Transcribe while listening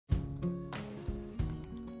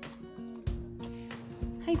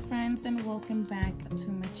Hi friends, and welcome back to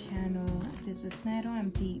my channel. This is Nairo.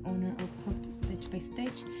 I'm the owner of Hooked Stitch by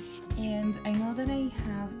Stitch, and I know that I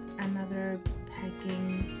have another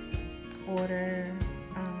packing order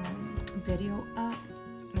video up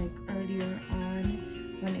like earlier on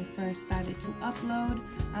when I first started to upload,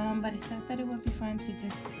 but I thought that it would be fun to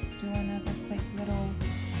just do another quick little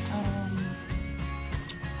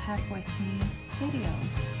pack with me video.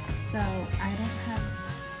 So I don't have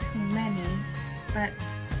too many, but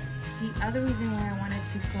the other reason why I wanted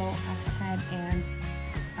to go ahead and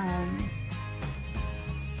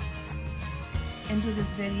do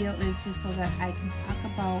this video is just so that I can talk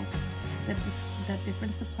about the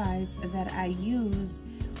different supplies that I use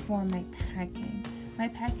for my packing. My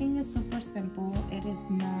packing is super simple. It is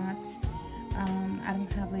not, I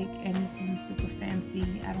don't have like anything super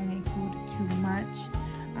fancy. I don't include too much.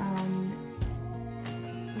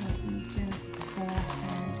 Let me just go ahead.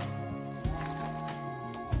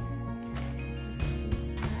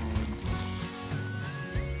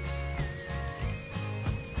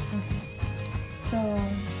 So,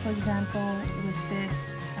 for example, with these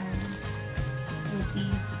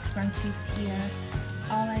scrunchies here,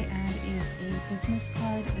 all I add is a business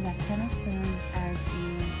card that kind of serves as a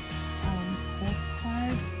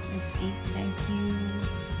postcard. It's a thank you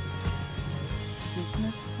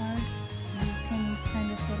business card, you can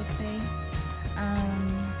kind of sort of say.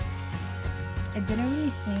 I didn't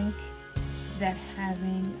really think that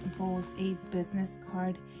having both a business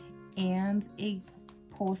card and a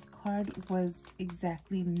postcard was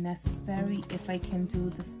exactly necessary if I can do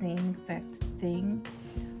the same exact thing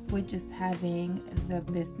with just having the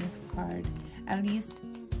business card, at least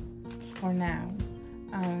for now.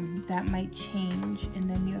 That might change in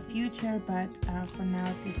the near future, but for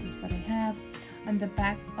now this is what I have. On the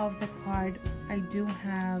back of the card I do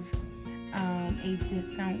have a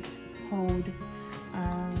discount code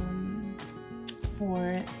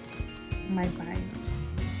for my buyers.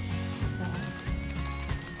 So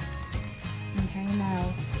okay,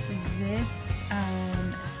 now this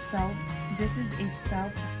is a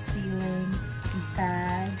self-sealing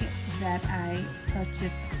bag that I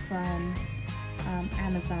purchased from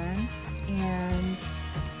Amazon, and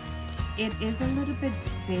it is a little bit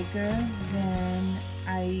bigger than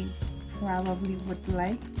I probably would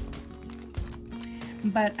like,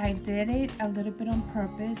 but I did it a little bit on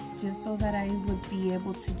purpose just so that I would be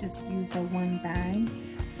able to just use the one bag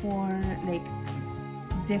for like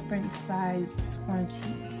different size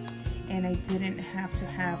scrunchies, and I didn't have to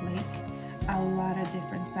have like a lot of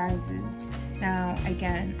different sizes. Now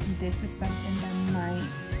again, this is something that might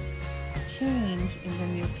change in the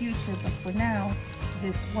near future, but for now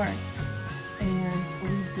this works. And we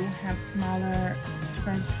do have smaller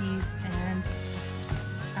scrunchies, and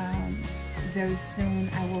very soon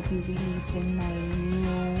I will be releasing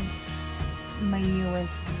my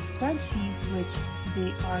newest scrunchies, which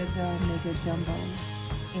they are the Mega Jumbos,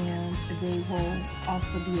 and they will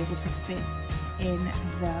also be able to fit in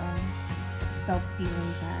the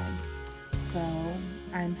self-sealing bags. So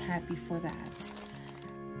I'm happy for that.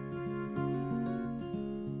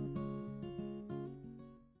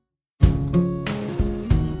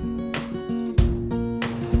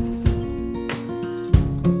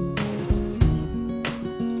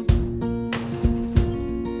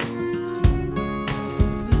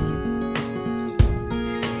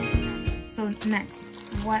 So next,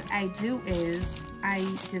 what I do is I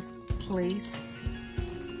just place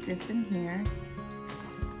this in here,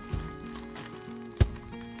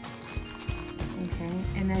 okay,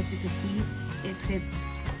 and as you can see, it fits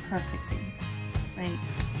perfectly. Like,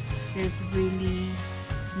 there's really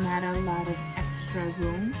not a lot of extra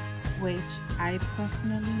room, which I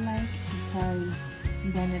personally like, because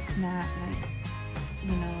then it's not like,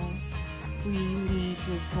 you know, freely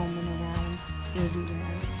just roaming around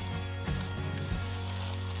everywhere.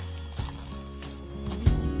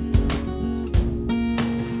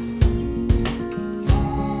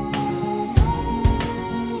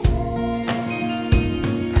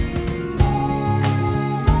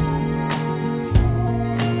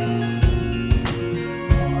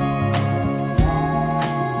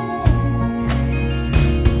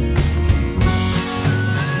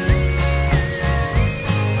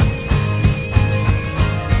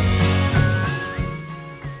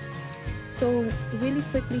 So really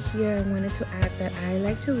quickly here, I wanted to add that I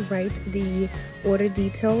like to write the order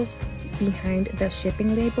details behind the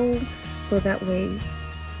shipping label, so that way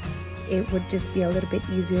it would just be a little bit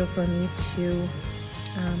easier for me to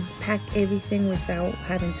pack everything without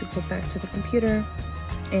having to go back to the computer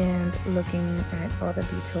and looking at all the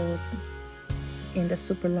details in the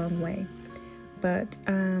super long way. But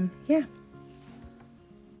yeah,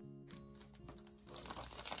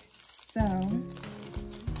 So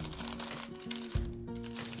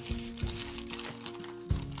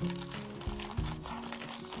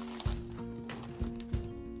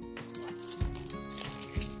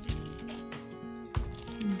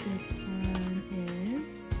this one is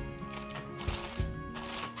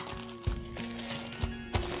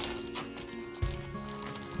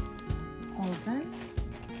Holden.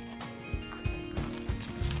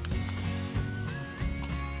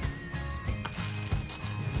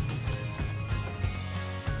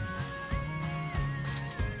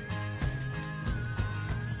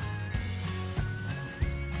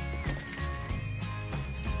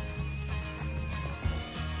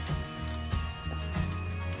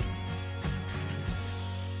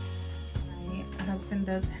 Husband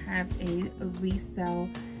does have a resale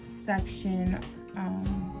section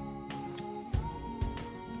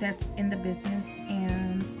that's in the business,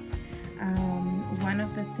 and one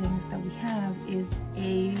of the things that we have is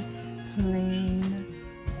a plain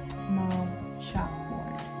small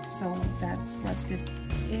chalkboard. So that's what this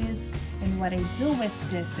is, and what I do with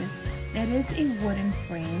this is it is a wooden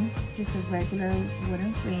frame, just a regular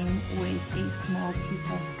wooden frame with a small piece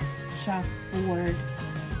of chalkboard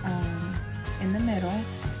in the middle,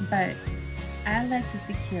 but I like to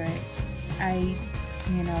secure it.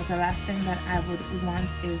 The last thing that I would want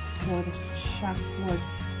is for the chalkboard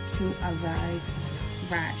to arrive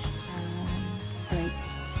scratched.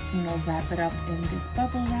 Wrap it up in this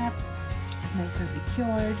bubble wrap, nice and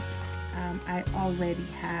secured. I already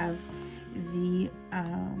have the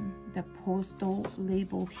postal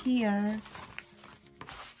label here.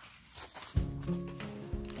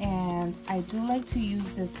 And I do like to use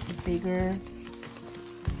this bigger,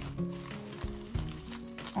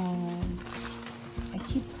 I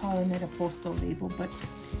keep calling it a postal label, but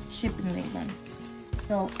shipping label.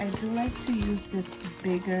 So I do like to use this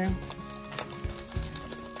bigger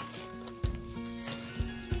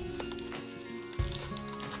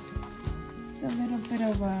it's a little bit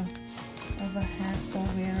of a hassle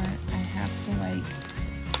where I have to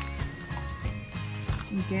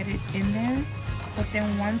get it in there. But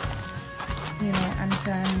then once, I'm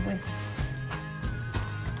done with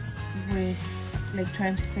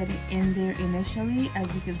trying to fit it in there initially,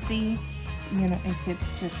 as you can see, it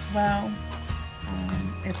fits just well.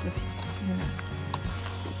 It's just,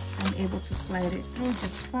 I'm able to slide it through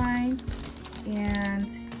just fine. And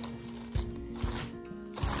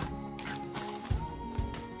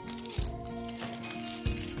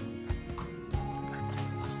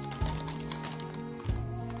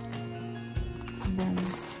then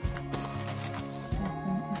this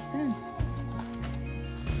one is done.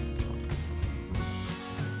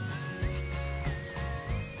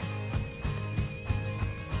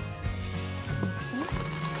 Okay.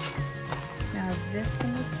 Now this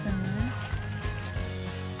one is done.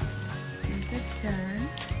 Is it done?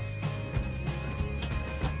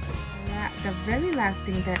 The very last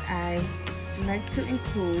thing that I like to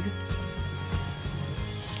include,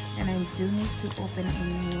 and I do need to open a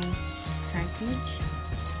new package.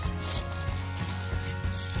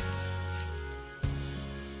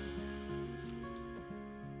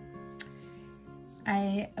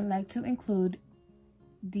 I like to include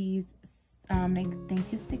these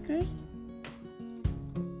thank you stickers.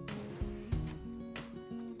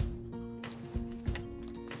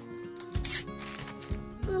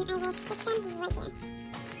 And I will stick them right here.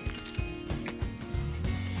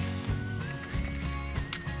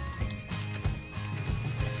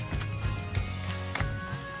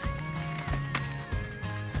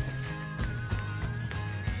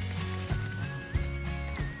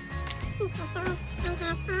 Okay, so I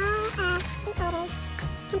have all of the orders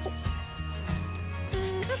complete.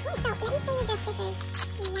 Okay, so let me show you the stickers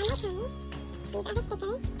one more time. These are the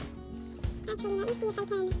stickers. Actually, let me see if I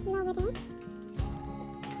can lower this.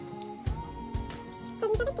 So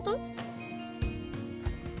these are the stickers.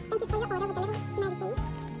 Thank you for your order with a little smiley face.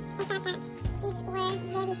 I thought that these were very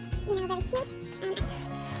cute.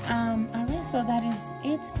 Alright, so that is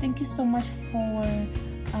it. Thank you so much for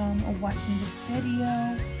watching this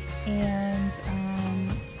video. And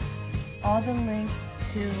all the links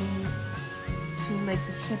to the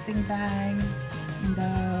shipping bags,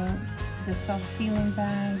 the self-sealing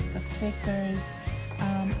bags, the stickers,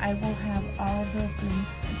 I will have all those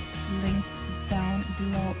links linked down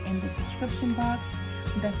below in the description box.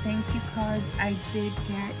 The thank you cards I did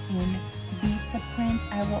get in Vistaprint,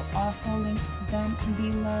 I will also link them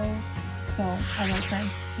below. So, alright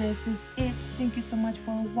friends, this is it. Thank you so much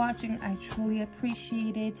for watching. I truly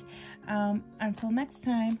appreciate it. Until next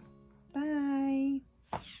time, bye.